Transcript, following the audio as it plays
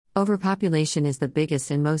Overpopulation is the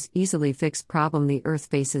biggest and most easily fixed problem the Earth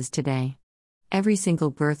faces today. Every single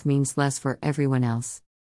birth means less for everyone else.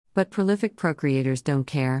 But prolific procreators don't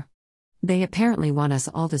care. They apparently want us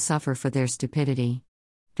all to suffer for their stupidity.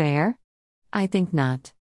 Fair? I think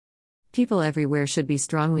not. People everywhere should be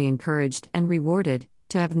strongly encouraged and rewarded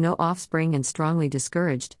to have no offspring and strongly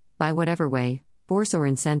discouraged, by whatever way, force or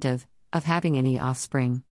incentive, of having any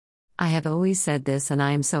offspring. I have always said this, and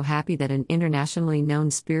I am so happy that an internationally known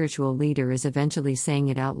spiritual leader is eventually saying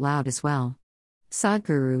it out loud as well.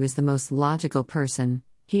 Sadhguru is the most logical person.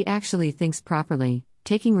 He actually thinks properly,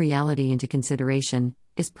 taking reality into consideration,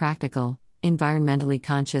 is practical, environmentally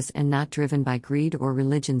conscious, and not driven by greed or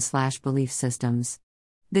religion/belief systems.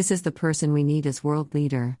 This is the person we need as world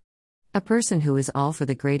leader. A person who is all for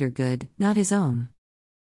the greater good, not his own.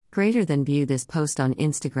 Greater than. View this post on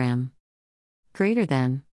Instagram. Greater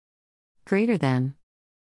than. Greater than.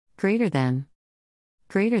 Greater than.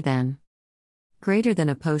 Greater than. Greater than.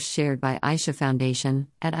 A post shared by Aisha Foundation,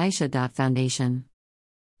 at aisha.foundation.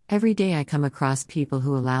 Every day I come across people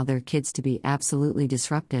who allow their kids to be absolutely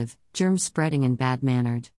disruptive, germ-spreading and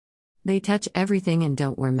bad-mannered. They touch everything and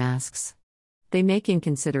don't wear masks. They make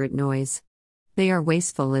inconsiderate noise. They are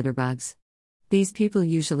wasteful litterbugs. These people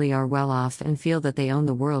usually are well off and feel that they own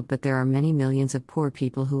the world, but there are many millions of poor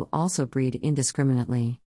people who also breed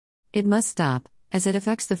indiscriminately. It must stop, as it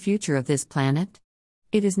affects the future of this planet.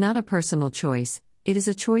 It is not a personal choice, it is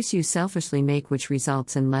a choice you selfishly make, which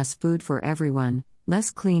results in less food for everyone,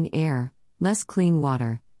 less clean air, less clean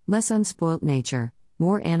water, less unspoilt nature,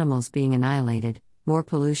 more animals being annihilated, more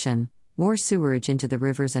pollution, more sewerage into the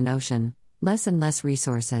rivers and ocean, less and less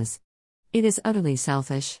resources. It is utterly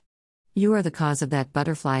selfish. You are the cause of that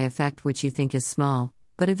butterfly effect, which you think is small,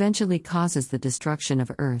 but eventually causes the destruction of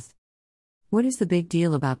Earth. What is the big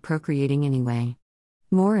deal about procreating anyway?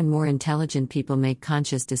 More and more intelligent people make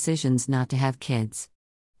conscious decisions not to have kids.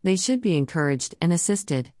 They should be encouraged and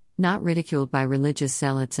assisted, not ridiculed by religious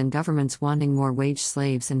zealots and governments wanting more wage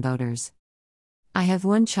slaves and voters. I have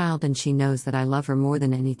one child and she knows that I love her more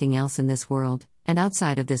than anything else in this world, and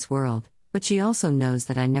outside of this world, but she also knows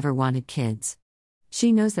that I never wanted kids.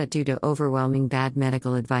 She knows that due to overwhelming bad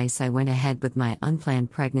medical advice I went ahead with my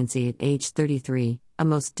unplanned pregnancy at age 33, a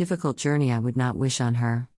most difficult journey I would not wish on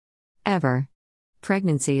her. Ever.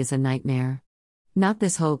 Pregnancy is a nightmare. Not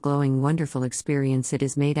this whole glowing wonderful experience it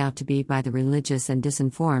is made out to be by the religious and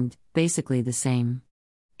disinformed, basically the same.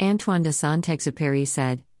 Antoine de Saint-Exupéry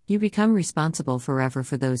said, "You become responsible forever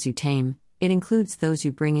for those you tame, it includes those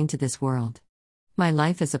you bring into this world." My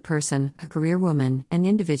life as a person, a career woman, an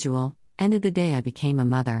individual, ended the day I became a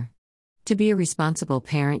mother. To be a responsible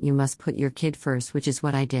parent you must put your kid first, which is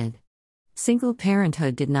what I did. Single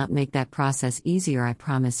parenthood did not make that process easier, I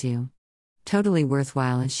promise you. Totally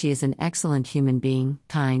worthwhile, as she is an excellent human being,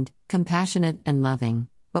 kind, compassionate, and loving,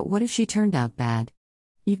 but what if she turned out bad?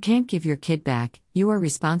 You can't give your kid back, you are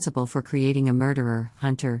responsible for creating a murderer,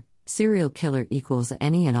 hunter, serial killer equals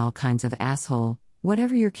any and all kinds of asshole,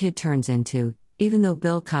 whatever your kid turns into, even though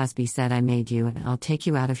Bill Cosby said I made you and I'll take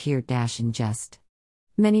you out of here in jest.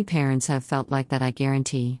 Many parents have felt like that, I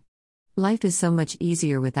guarantee. Life is so much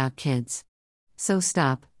easier without kids. So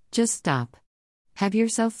stop, just stop. Have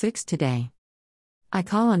yourself fixed today. I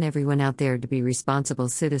call on everyone out there to be responsible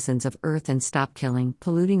citizens of Earth and stop killing,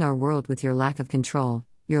 polluting our world with your lack of control,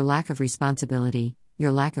 your lack of responsibility,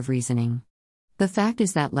 your lack of reasoning. The fact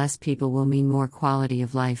is that less people will mean more quality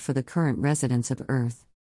of life for the current residents of Earth.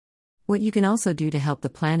 What you can also do to help the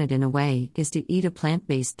planet in a way is to eat a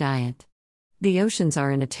plant-based diet. The oceans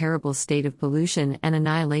are in a terrible state of pollution and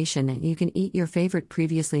annihilation, and you can eat your favorite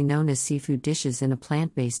previously known as seafood dishes in a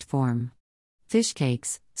plant-based form. Fish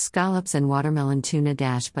cakes, scallops and watermelon tuna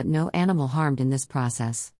but no animal harmed in this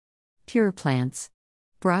process. Pure plants.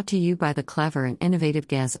 Brought to you by the clever and innovative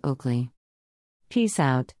Gaz Oakley. Peace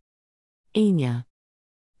out. Enya.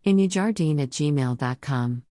 Inyajardine@gmail.com